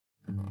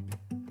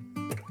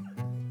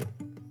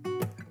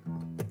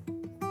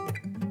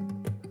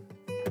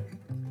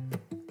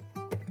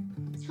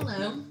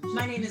Hello,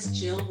 my name is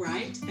Jill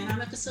Wright, and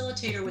I'm a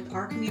facilitator with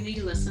Our Community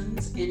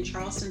Listens in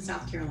Charleston,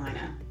 South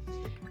Carolina.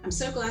 I'm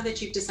so glad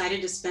that you've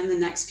decided to spend the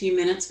next few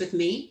minutes with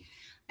me,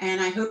 and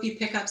I hope you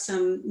pick up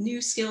some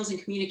new skills in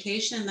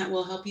communication that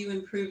will help you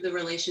improve the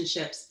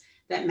relationships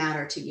that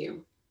matter to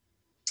you.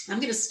 I'm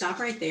going to stop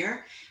right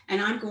there,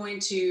 and I'm going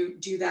to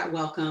do that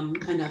welcome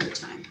another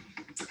time.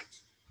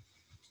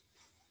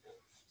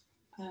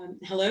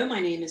 Hello, my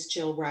name is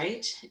Jill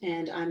Wright,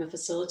 and I'm a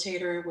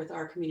facilitator with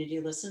Our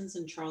Community Listens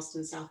in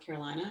Charleston, South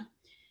Carolina.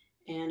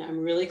 And I'm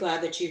really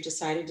glad that you've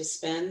decided to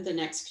spend the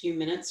next few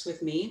minutes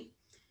with me.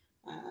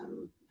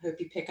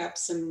 Hope you pick up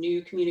some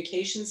new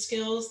communication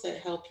skills that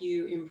help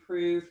you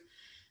improve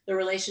the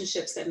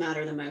relationships that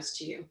matter the most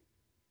to you.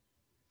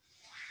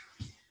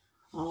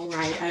 All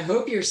right, I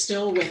hope you're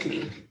still with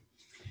me.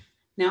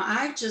 Now,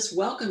 I've just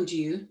welcomed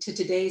you to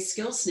today's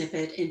skill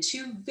snippet in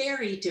two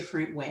very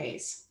different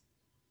ways.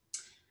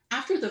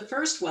 After the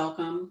first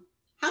welcome,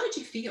 how did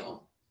you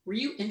feel? Were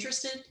you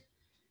interested,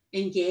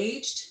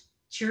 engaged,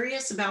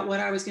 curious about what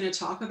I was going to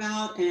talk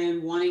about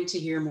and wanting to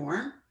hear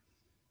more?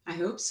 I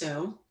hope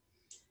so.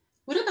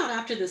 What about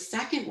after the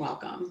second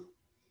welcome?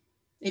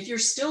 If you're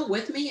still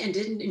with me and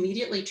didn't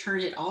immediately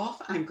turn it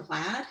off, I'm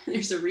glad.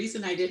 There's a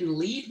reason I didn't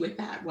lead with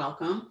that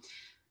welcome.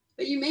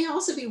 But you may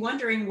also be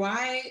wondering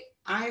why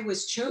I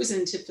was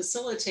chosen to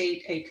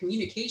facilitate a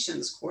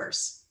communications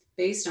course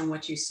based on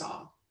what you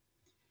saw.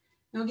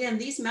 Now, again,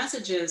 these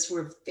messages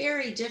were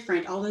very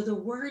different, although the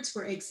words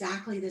were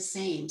exactly the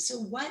same. So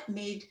what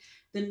made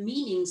the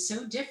meaning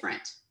so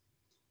different?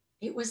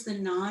 It was the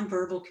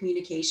nonverbal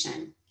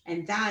communication,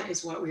 and that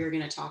is what we are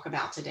going to talk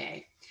about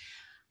today.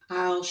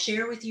 I'll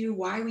share with you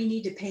why we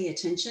need to pay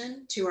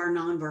attention to our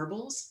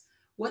nonverbals,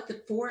 what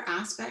the 4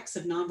 aspects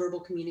of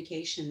nonverbal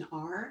communication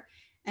are,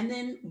 and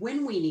then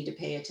when we need to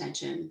pay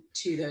attention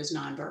to those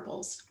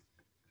nonverbals.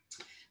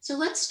 So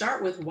let's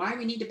start with why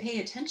we need to pay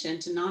attention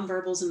to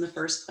nonverbals in the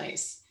first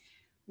place.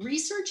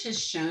 Research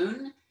has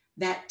shown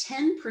that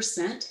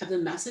 10% of the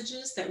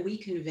messages that we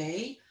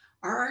convey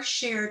are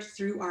shared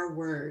through our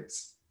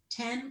words.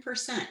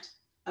 10%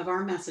 of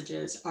our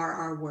messages are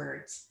our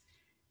words.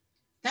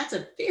 That's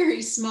a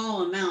very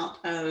small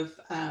amount of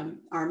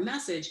our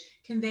message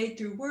conveyed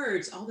through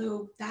words,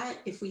 although that,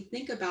 if we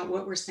think about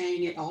what we're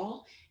saying at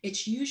all,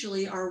 it's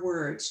usually our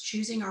words,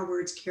 choosing our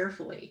words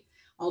carefully.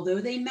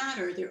 Although they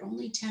matter, they're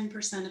only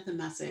 10% of the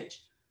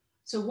message.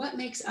 So what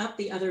makes up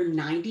the other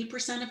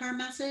 90% of our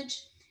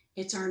message?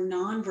 It's our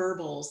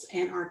nonverbals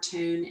and our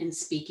tone and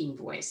speaking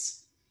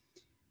voice.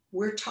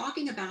 We're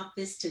talking about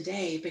this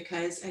today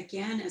because,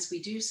 again, as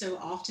we do so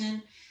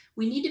often,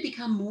 we need to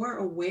become more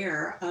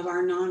aware of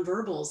our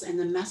nonverbals and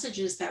the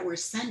messages that we're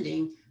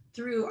sending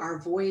through our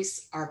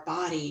voice, our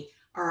body,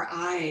 our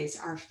eyes,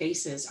 our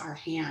faces, our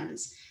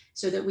hands,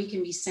 so that we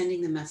can be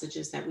sending the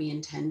messages that we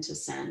intend to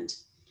send.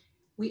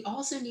 We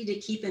also need to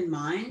keep in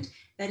mind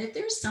that if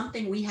there's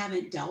something we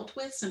haven't dealt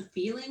with, some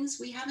feelings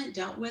we haven't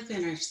dealt with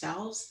in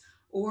ourselves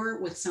or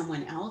with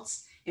someone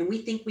else, and we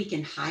think we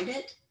can hide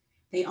it,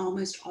 they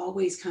almost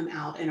always come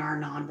out in our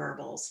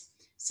nonverbals.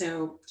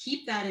 So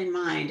keep that in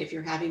mind if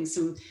you're having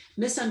some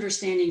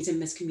misunderstandings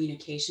and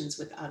miscommunications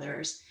with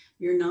others.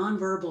 Your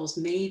nonverbals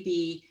may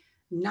be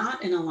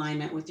not in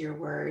alignment with your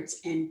words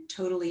and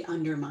totally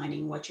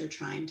undermining what you're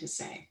trying to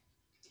say.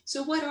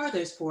 So what are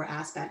those 4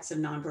 aspects of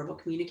nonverbal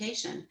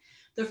communication?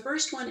 The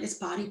first one is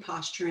body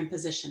posture and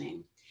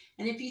positioning.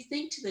 And if you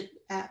think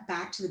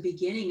back to the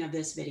beginning of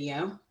this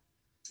video,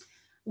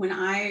 when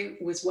I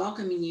was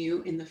welcoming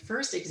you in the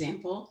first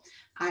example,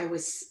 I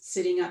was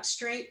sitting up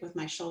straight with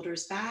my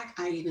shoulders back.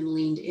 I even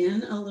leaned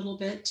in a little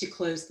bit to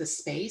close the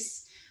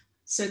space.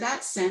 So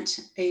that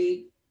sent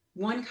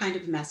one kind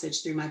of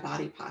message through my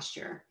body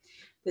posture.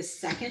 The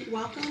second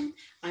welcome,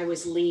 I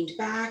was leaned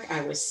back,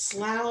 I was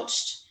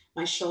slouched,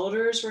 my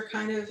shoulders were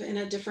kind of in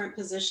a different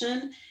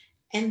position,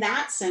 and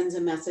that sends a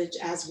message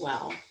as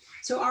well.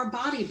 So our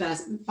body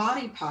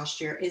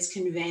posture is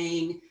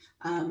conveying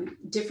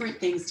different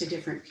things to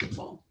different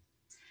people.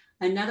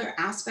 Another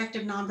aspect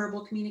of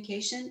nonverbal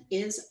communication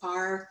is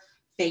our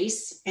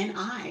face and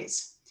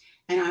eyes.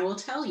 And I will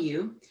tell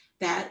you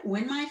that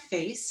when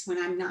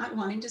I'm not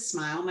wanting to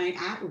smile, my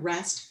at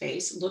rest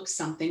face looks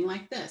something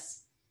like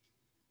this.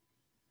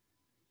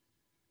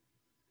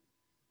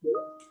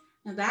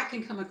 Now that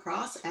can come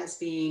across as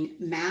being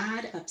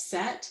mad,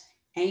 upset,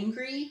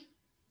 angry,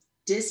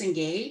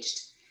 disengaged.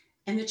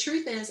 And the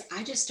truth is,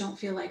 I just don't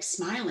feel like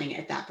smiling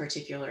at that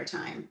particular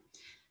time.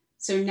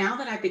 So now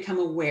that I've become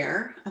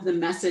aware of the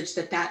message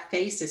that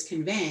face is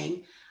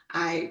conveying,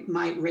 I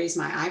might raise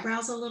my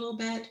eyebrows a little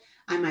bit.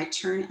 I might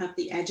turn up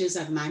the edges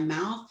of my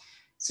mouth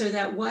so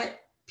that what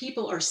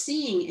people are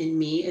seeing in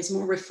me is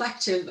more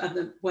reflective of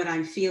what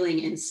I'm feeling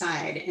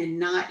inside and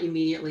not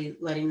immediately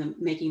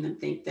making them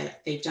think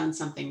that they've done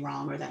something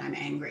wrong or that I'm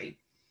angry.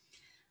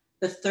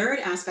 The third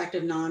aspect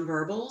of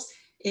nonverbals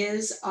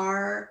is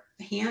our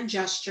hand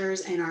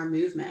gestures and our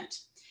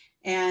movement.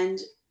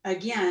 And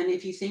again,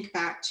 if you think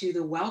back to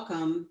the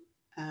welcome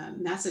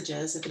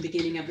messages at the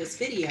beginning of this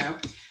video,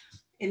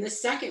 In the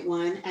second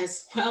one,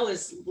 as well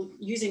as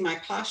using my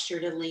posture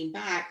to lean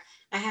back,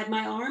 I had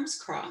my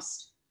arms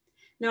crossed.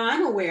 Now,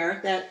 I'm aware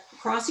that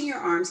crossing your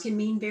arms can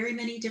mean very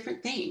many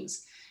different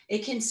things.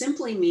 It can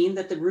simply mean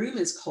that the room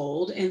is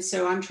cold, and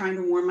so I'm trying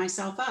to warm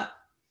myself up.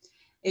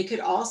 It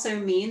could also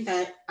mean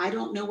that I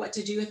don't know what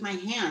to do with my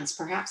hands.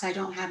 Perhaps I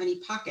don't have any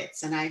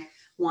pockets and I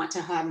want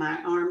to have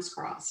my arms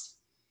crossed.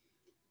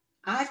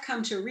 I've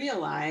come to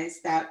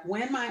realize that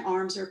when my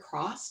arms are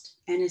crossed,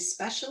 and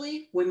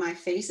especially when my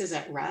face is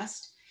at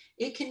rest,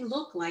 it can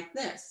look like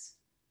this,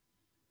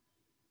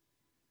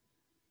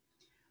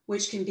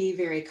 which can be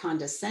very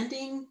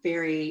condescending,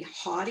 very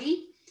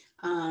haughty,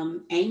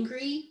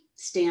 angry,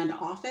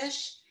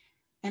 standoffish.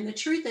 And the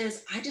truth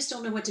is, I just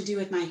don't know what to do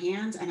with my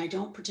hands, and I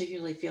don't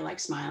particularly feel like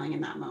smiling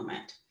in that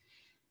moment.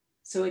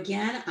 So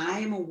again, I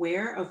am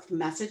aware of the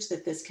message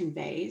that this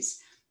conveys.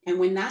 And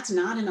when that's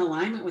not in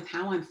alignment with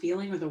how I'm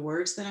feeling or the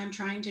words that I'm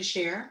trying to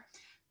share,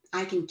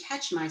 I can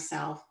catch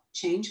myself,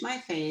 change my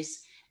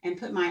face, and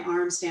put my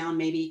arms down,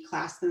 maybe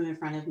clasp them in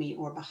front of me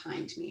or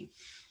behind me.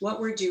 What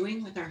we're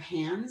doing with our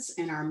hands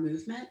and our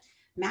movement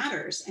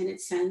matters, and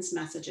it sends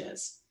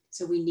messages.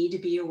 So we need to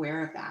be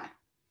aware of that.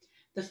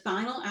 The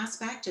final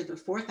aspect, or the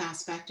fourth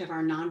aspect of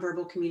our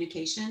nonverbal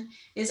communication,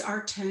 is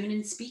our tone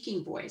and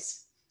speaking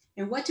voice.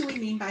 And what do we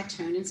mean by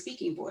tone and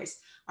speaking voice?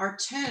 Our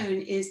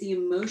tone is the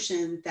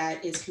emotion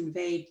that is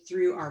conveyed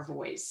through our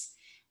voice.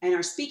 And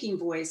our speaking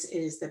voice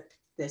is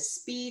the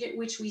speed at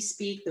which we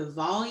speak, the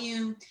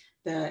volume,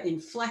 the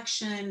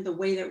inflection, the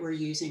way that we're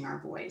using our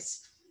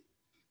voice.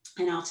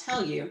 And I'll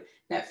tell you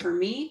that for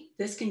me,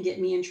 this can get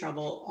me in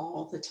trouble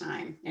all the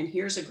time. And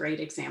here's a great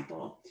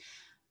example.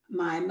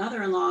 My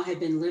mother-in-law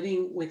had been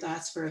living with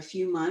us for a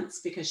few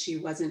months because she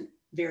wasn't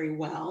very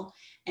well.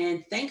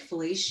 And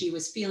thankfully, she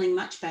was feeling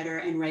much better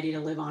and ready to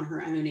live on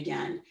her own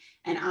again.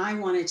 And I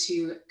wanted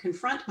to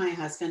confront my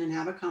husband and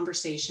have a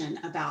conversation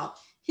about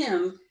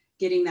him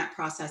getting that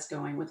process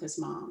going with his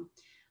mom.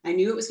 I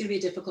knew it was going to be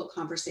a difficult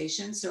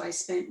conversation, so I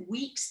spent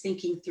weeks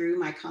thinking through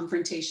my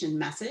confrontation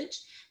message,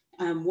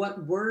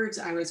 what words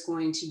I was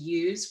going to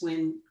use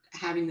when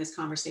having this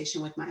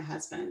conversation with my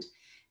husband.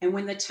 And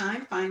when the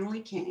time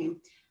finally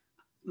came,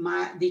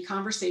 the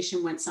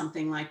conversation went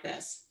something like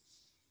this.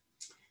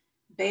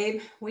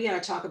 Babe, we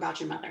got to talk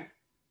about your mother.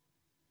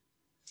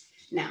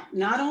 Now,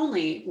 not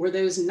only were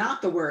those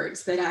not the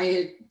words that I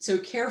had so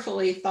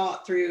carefully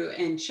thought through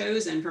and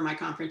chosen for my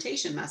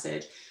confrontation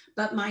message,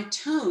 but my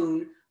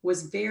tone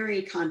was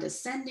very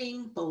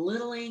condescending,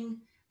 belittling,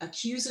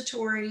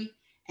 accusatory,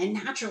 and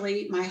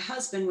naturally, my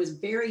husband was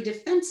very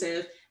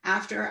defensive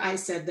after I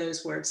said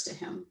those words to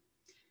him.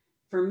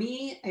 For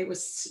me, it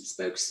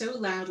spoke so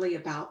loudly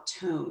about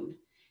tone.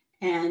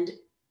 And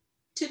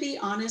to be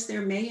honest,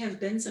 there may have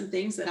been some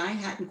things that I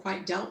hadn't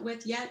quite dealt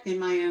with yet in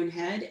my own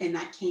head, and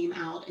that came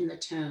out in the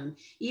tone.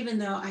 Even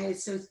though I had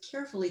so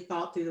carefully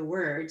thought through the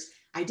words,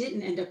 I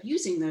didn't end up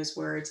using those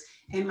words,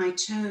 and my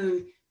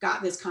tone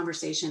got this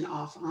conversation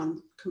off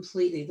on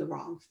completely the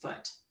wrong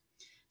foot.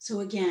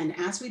 So again,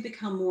 as we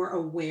become more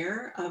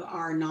aware of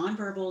our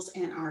nonverbals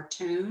and our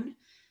tone,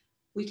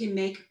 we can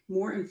make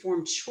more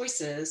informed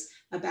choices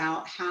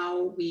about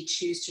how we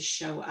choose to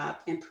show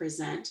up and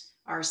present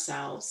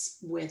ourselves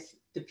with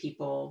the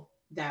people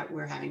that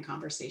we're having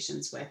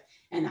conversations with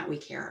and that we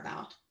care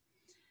about.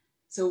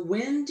 So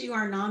when do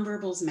our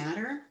nonverbals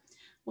matter?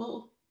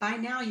 Well, by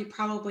now you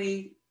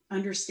probably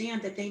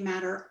understand that they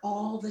matter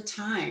all the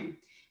time.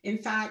 In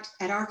fact,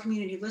 at Our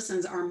Community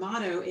Listens, our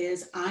motto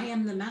is, I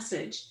am the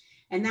message.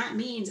 And that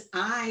means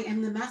I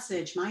am the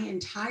message. My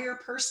entire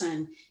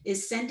person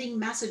is sending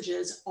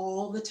messages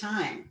all the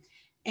time.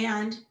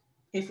 And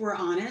if we're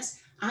honest,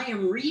 I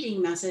am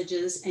reading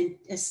messages and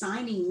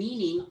assigning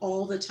meaning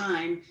all the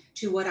time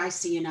to what I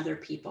see in other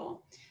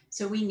people.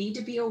 So we need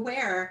to be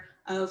aware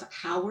of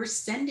how we're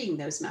sending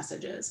those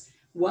messages.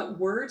 What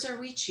words are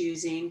we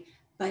choosing,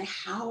 but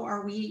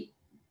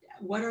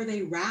what are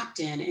they wrapped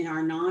in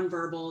our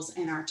nonverbals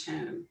and our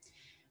tone?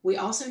 We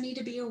also need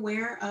to be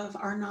aware of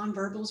our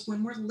nonverbals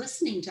when we're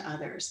listening to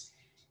others.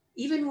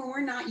 Even when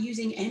we're not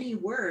using any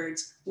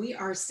words, we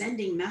are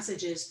sending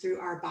messages through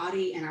our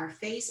body and our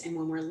face. And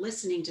when we're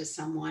listening to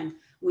someone,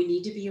 we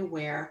need to be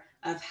aware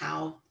of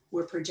how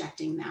we're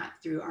projecting that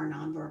through our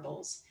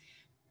nonverbals.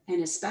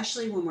 And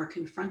especially when we're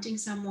confronting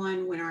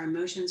someone, when our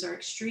emotions are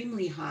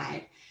extremely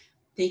high,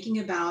 thinking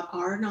about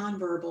our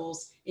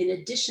nonverbals in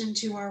addition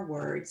to our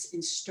words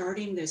in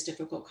starting those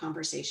difficult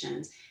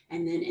conversations,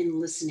 and then in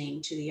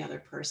listening to the other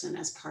person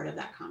as part of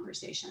that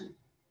conversation.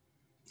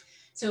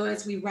 So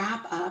as we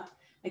wrap up,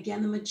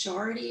 again, the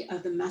majority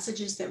of the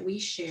messages that we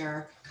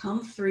share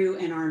come through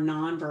in our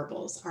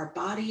nonverbals, our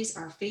bodies,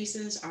 our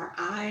faces, our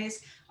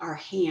eyes, our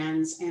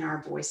hands, and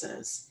our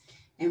voices.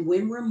 And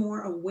when we're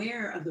more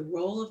aware of the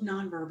role of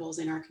nonverbals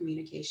in our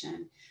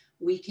communication,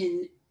 we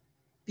can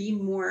be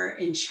more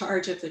in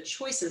charge of the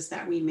choices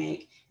that we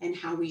make and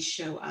how we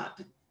show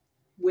up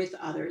with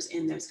others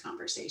in those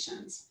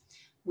conversations.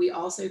 We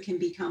also can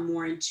become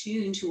more in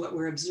tune to what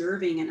we're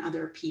observing in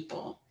other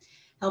people,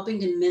 helping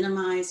to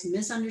minimize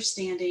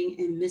misunderstanding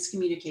and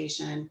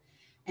miscommunication,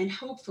 and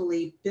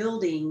hopefully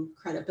building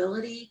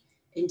credibility,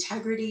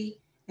 integrity,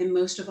 and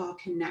most of all,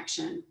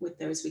 connection with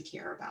those we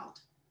care about.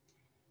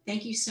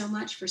 Thank you so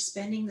much for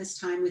spending this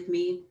time with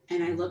me,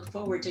 and I look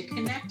forward to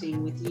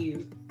connecting with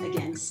you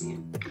again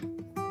soon.